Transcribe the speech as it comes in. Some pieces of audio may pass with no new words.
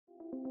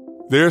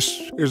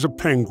This is a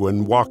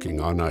penguin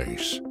walking on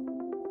ice.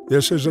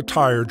 This is a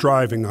tire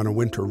driving on a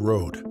winter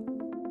road.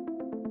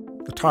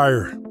 The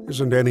tire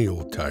isn't any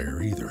old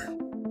tire either.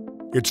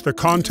 It's the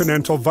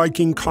Continental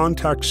Viking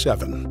Contact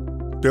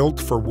 7, built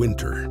for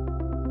winter.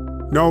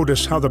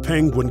 Notice how the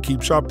penguin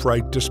keeps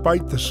upright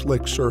despite the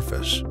slick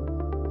surface.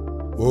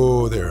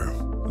 Whoa there,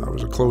 that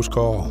was a close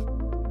call.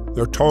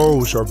 Their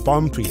toes are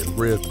bumpy and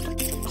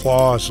ribbed,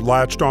 claws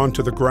latched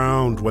onto the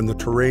ground when the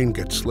terrain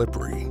gets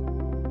slippery.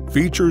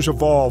 Features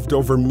evolved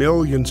over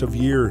millions of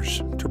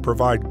years to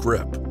provide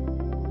grip.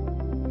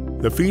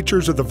 The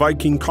features of the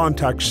Viking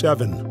Contact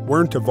 7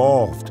 weren't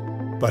evolved,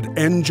 but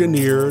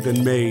engineered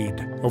and made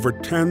over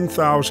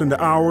 10,000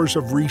 hours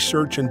of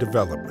research and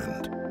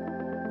development.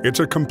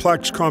 It's a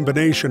complex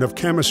combination of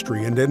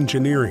chemistry and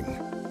engineering.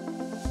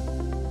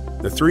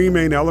 The three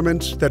main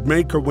elements that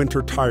make a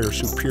winter tire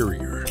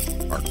superior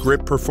are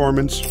grip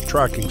performance,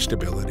 tracking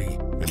stability,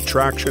 and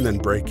traction and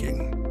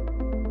braking.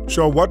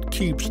 So what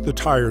keeps the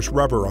tires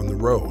rubber on the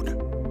road?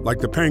 Like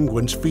the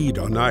penguin's feet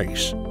on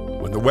ice.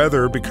 When the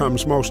weather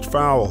becomes most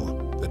foul,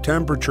 the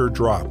temperature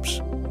drops,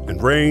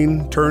 and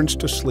rain turns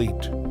to sleet,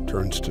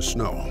 turns to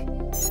snow.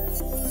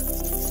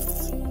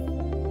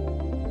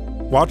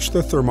 Watch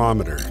the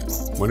thermometer.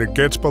 When it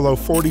gets below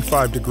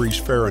 45 degrees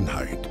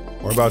Fahrenheit,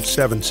 or about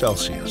 7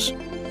 Celsius,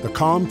 the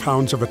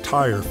compounds of a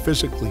tire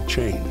physically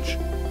change.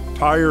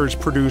 Tires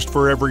produced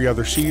for every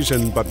other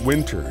season but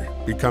winter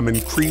become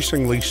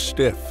increasingly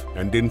stiff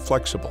and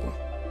inflexible.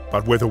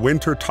 But with a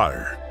winter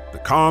tire, the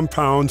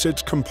compounds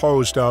it's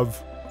composed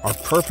of are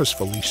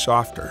purposefully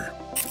softer,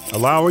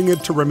 allowing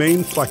it to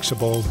remain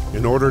flexible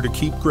in order to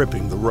keep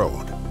gripping the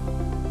road.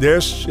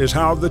 This is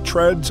how the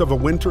treads of a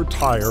winter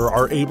tire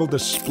are able to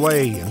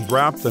splay and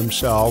wrap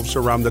themselves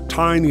around the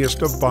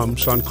tiniest of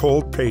bumps on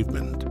cold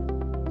pavement.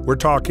 We're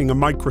talking a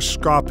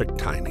microscopic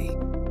tiny,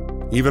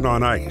 even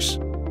on ice.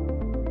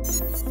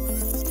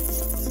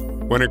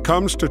 When it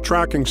comes to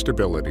tracking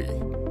stability,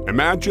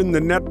 imagine the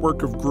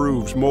network of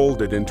grooves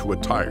molded into a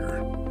tire.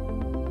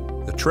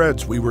 The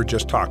treads we were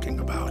just talking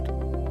about.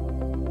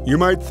 You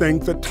might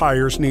think that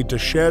tires need to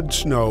shed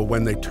snow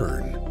when they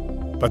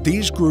turn, but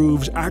these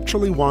grooves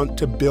actually want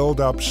to build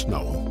up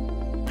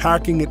snow,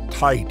 packing it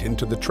tight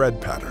into the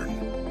tread pattern.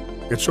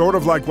 It's sort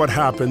of like what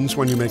happens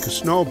when you make a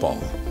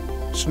snowball.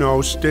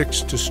 Snow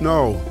sticks to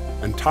snow,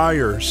 and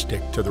tires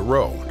stick to the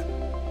road.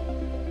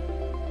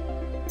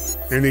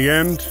 In the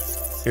end,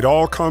 it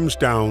all comes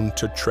down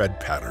to tread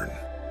pattern.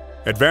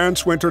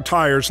 Advanced winter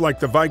tires like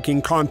the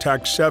Viking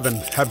Contact 7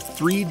 have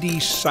 3D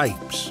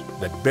sipes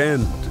that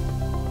bend.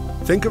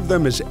 Think of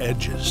them as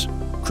edges,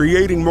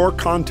 creating more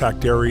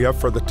contact area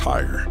for the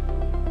tire.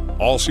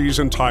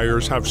 All-season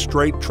tires have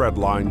straight tread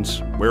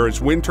lines,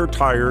 whereas winter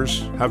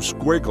tires have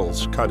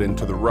squiggles cut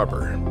into the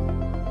rubber.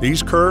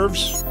 These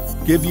curves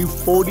give you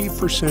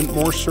 40%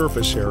 more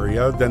surface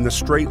area than the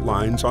straight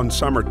lines on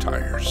summer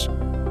tires,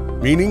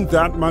 meaning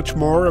that much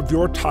more of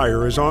your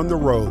tire is on the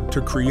road to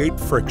create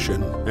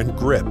friction and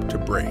grip to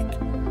brake.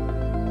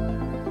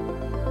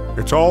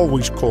 It's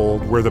always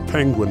cold where the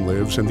penguin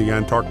lives in the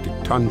Antarctic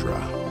tundra.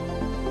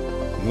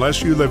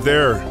 Unless you live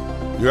there,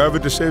 you have a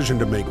decision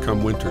to make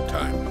come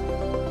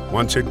wintertime,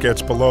 once it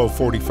gets below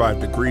 45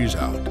 degrees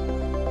out,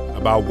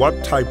 about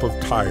what type of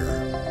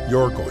tire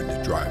you're going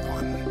to drive on.